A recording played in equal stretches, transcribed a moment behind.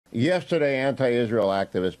Yesterday, anti-Israel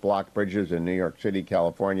activists blocked bridges in New York City,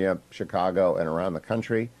 California, Chicago, and around the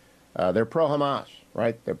country. They're pro-Hamas,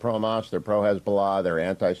 right? They're pro-Hamas, they're pro-Hezbollah, they're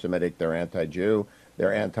anti-Semitic, they're anti-Jew,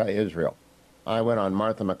 they're anti-Israel. I went on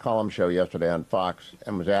Martha McCollum's show yesterday on Fox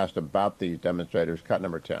and was asked about these demonstrators. Cut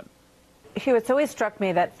number 10. Hugh, it's always struck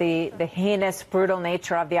me that the heinous, brutal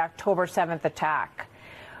nature of the October 7th attack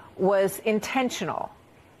was intentional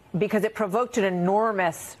because it provoked an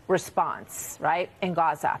enormous response, right, in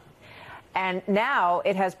Gaza. And now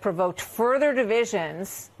it has provoked further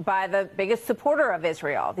divisions by the biggest supporter of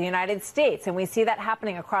Israel, the United States. And we see that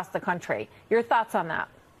happening across the country. Your thoughts on that?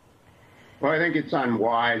 Well, I think it's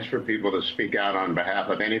unwise for people to speak out on behalf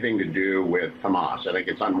of anything to do with Hamas. I think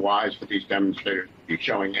it's unwise for these demonstrators to be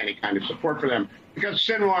showing any kind of support for them because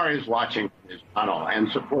Sinwar is watching from his tunnel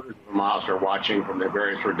and supporters of Hamas are watching from their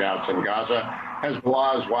various redoubts in Gaza.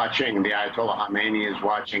 Hezbollah is watching, the Ayatollah Khamenei is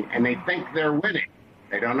watching, and they think they're winning.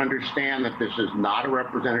 They don't understand that this is not a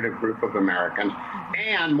representative group of Americans.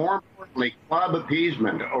 And more importantly, club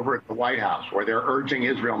appeasement over at the White House, where they're urging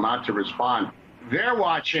Israel not to respond. They're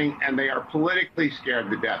watching, and they are politically scared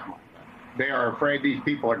to death. They are afraid these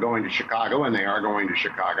people are going to Chicago, and they are going to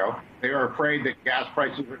Chicago. They are afraid that gas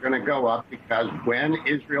prices are going to go up because when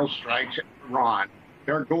Israel strikes Iran,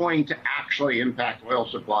 they're going to actually impact oil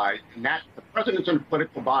supplies. And that the president's in a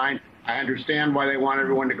political bind. I understand why they want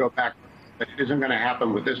everyone to go back, but it isn't going to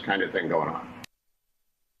happen with this kind of thing going on.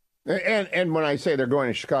 And when I say they're going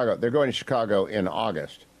to Chicago in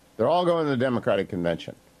August. They're all going to the Democratic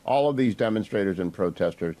convention. All of these demonstrators and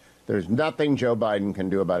protesters. There's nothing Joe Biden can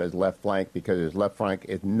do about his left flank because his left flank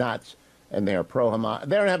is nuts, and they are pro-Hamas.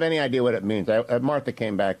 They don't have any idea what it means. Martha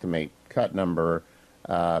came back to me. Cut number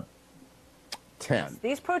 10.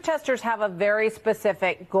 These protesters have a very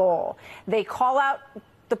specific goal. They call out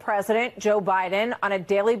the president, Joe Biden, on a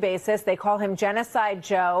daily basis. They call him Genocide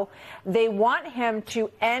Joe. They want him to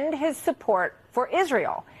end his support for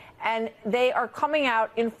Israel. And they are coming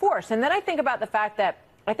out in force. And then I think about the fact that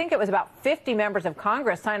I think it was about 50 members of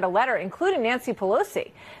Congress signed a letter, including Nancy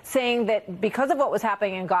Pelosi, saying that because of what was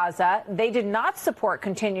happening in Gaza, they did not support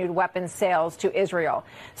continued weapons sales to Israel.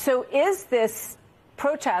 So is this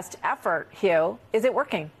protest effort, Hugh, is it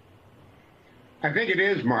working? I think it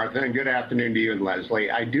is, Martha, and good afternoon to you and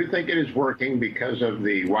Leslie. I do think it is working because of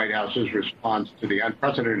the White House's response to the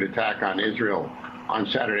unprecedented attack on Israel on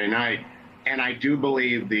Saturday night. And I do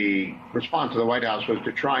believe the response of the White House was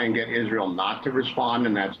to try and get Israel not to respond,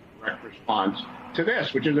 and that's a direct response to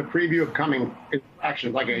this, which is a preview of coming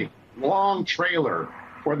actions, like a long trailer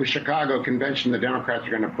for the Chicago convention the Democrats are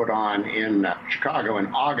going to put on in Chicago in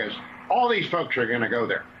August. All these folks are going to go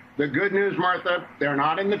there. The good news, Martha, they're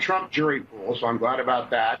not in the Trump jury pool, so I'm glad about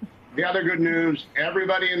that. The other good news,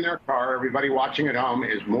 everybody in their car, everybody watching at home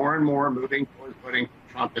is more and more moving towards voting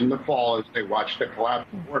for Trump in the fall as they watch the collapse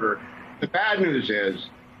of the border. The bad news is,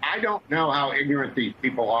 I don't know how ignorant these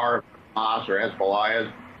people are of Hamas or Hezbollah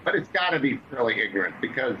is, but it's got to be fairly ignorant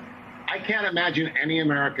because I can't imagine any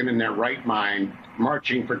American in their right mind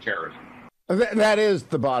marching for terrorism. That is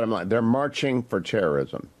the bottom line. They're marching for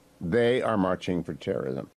terrorism. They are marching for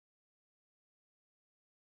terrorism.